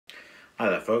Hi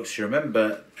there folks, you remember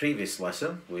the previous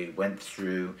lesson we went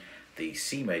through the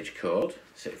C major chord.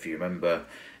 So if you remember,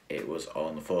 it was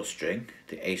on the 4th string,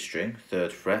 the A string,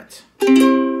 3rd fret.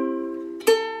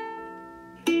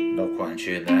 Not quite in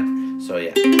tune there, so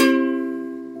yeah.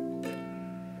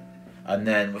 And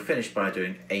then we're finished by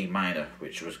doing A minor,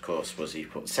 which was, of course, was you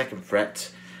put the 2nd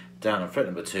fret down on fret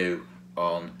number 2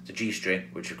 on the G string,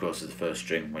 which of course is the 1st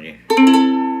string when you...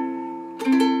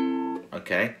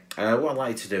 Okay, what I'd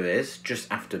like you to do is, just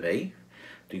after me,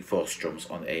 do 4 strums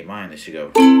on A minor. So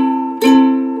you go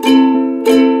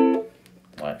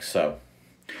like so.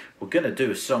 We're going to do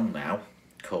a song now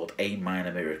called A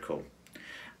Minor Miracle,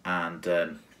 and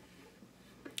here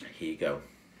you go.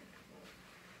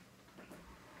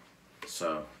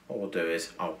 So what we'll do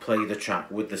is I'll play the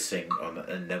track with the sing on it,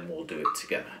 and then we'll do it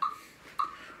together.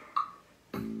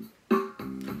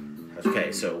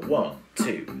 Okay, so 1,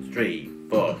 2, 3,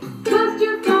 4. First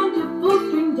you found your 4th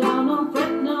string down on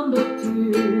fret number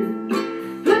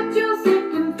 2. Put your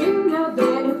 2nd finger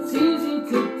there, it's easy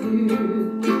to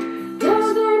do.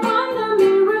 There's a minor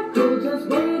miracle just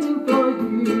waiting for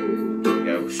you.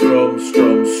 Go strum,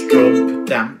 strum, strum,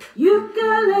 damp.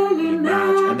 Ukulele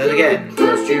magic. And then again,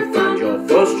 first you find your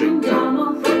 4th string down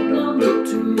on fret number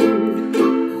 2.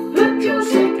 Put your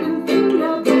 2nd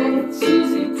finger there, it's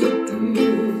easy to do.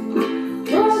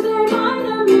 There's a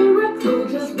minor miracle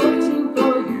just waiting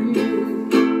for you.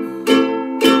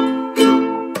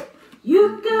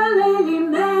 Ukulele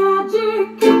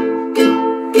magic.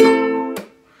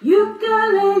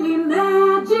 Ukulele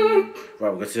magic.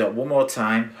 Right, we're going to do that one more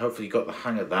time. Hopefully you got the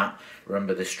hang of that.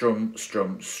 Remember the strum,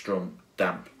 strum, strum,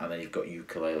 damp, and then you've got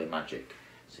ukulele magic.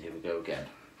 So here we go again.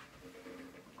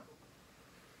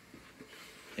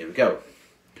 Here we go.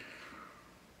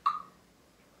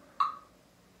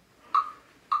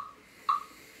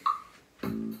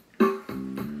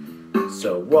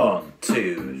 So 1,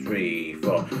 2, 3,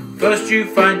 4. First you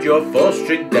find your 4th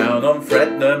string down on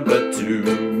fret number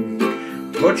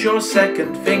 2. Put your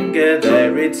 2nd finger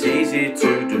there, it's easy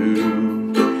to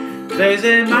do. There's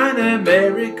a minor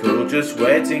miracle just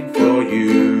waiting for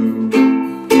you.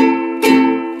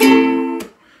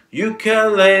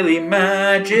 Ukulele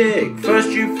magic.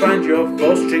 First you find your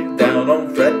 4th string down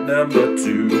on fret number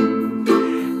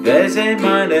 2. There's a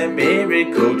minor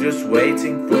miracle just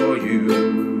waiting for you.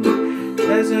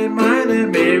 There's a minor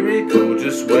miracle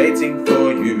just waiting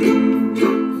for you.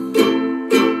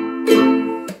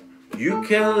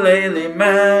 Ukulele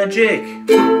magic.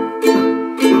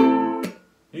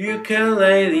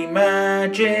 Ukulele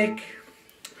magic.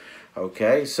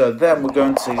 Okay, so then we're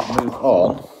going to move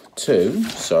on to,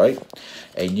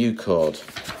 a new chord,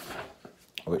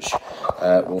 which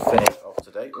we'll finish off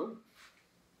today. Ooh.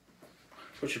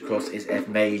 Which of course is F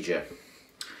major.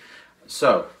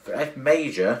 So for F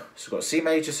major, so we've got C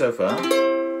major so far,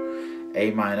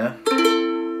 A minor,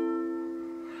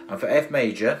 and for F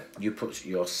major you put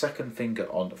your 2nd finger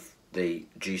on the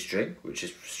G string, which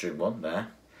is string 1 there.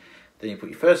 Then you put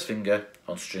your 1st finger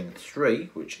on string 3,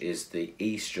 which is the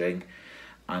E string,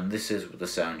 and this is the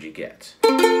sound you get.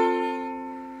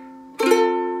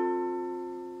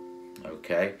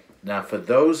 Okay, now for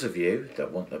those of you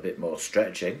that want a bit more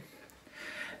stretching,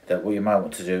 that what you might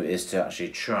want to do is to actually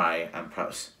try and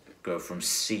perhaps go from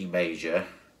C major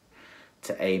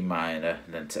to A minor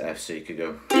and then to F, so you could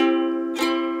go.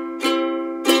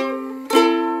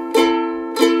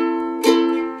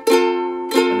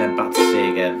 And then back to C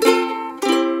again.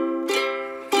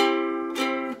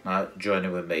 Now join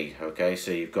in with me, okay?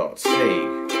 So you've got C to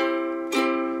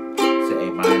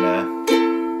A minor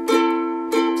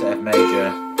to F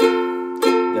major,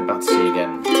 then back to C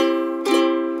again.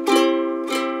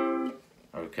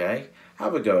 Okay,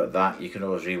 have a go at that. You can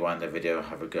always rewind the video,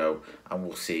 have a go, and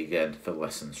we'll see you again for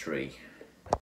lesson 3.